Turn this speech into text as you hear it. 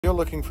You're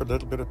looking for a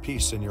little bit of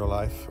peace in your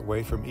life,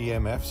 away from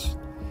EMFs,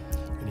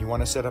 and you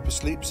want to set up a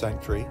sleep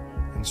sanctuary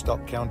and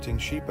stop counting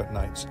sheep at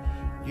nights.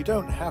 You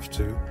don't have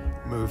to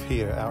move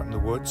here out in the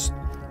woods,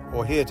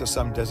 or here to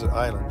some desert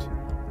island,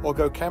 or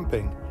go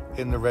camping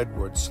in the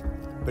redwoods,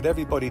 but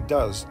everybody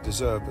does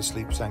deserve a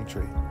sleep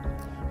sanctuary.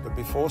 But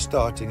before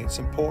starting, it's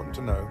important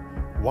to know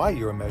why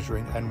you're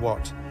measuring and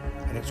what,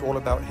 and it's all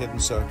about hidden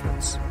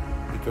circuits,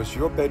 because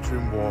your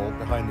bedroom wall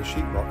behind the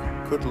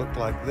sheetrock could look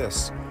like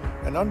this,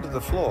 and under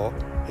the floor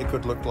it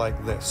could look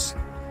like this,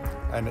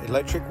 and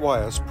electric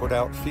wires put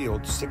out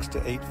fields 6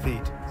 to 8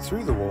 feet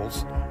through the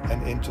walls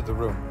and into the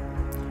room.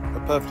 A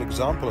perfect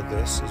example of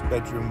this is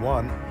bedroom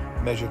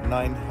 1 measured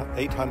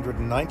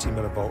 890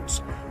 millivolts,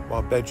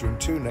 while bedroom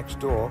 2 next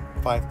door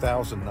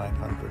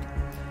 5,900,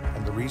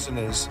 and the reason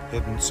is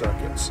hidden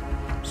circuits.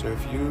 So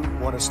if you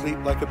want to sleep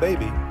like a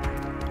baby,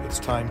 it's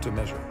time to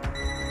measure.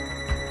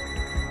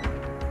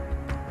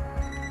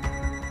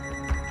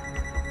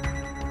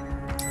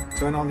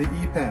 Turn on the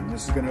E pen.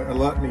 This is going to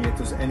alert me if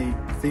there's any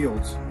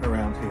fields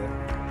around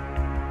here.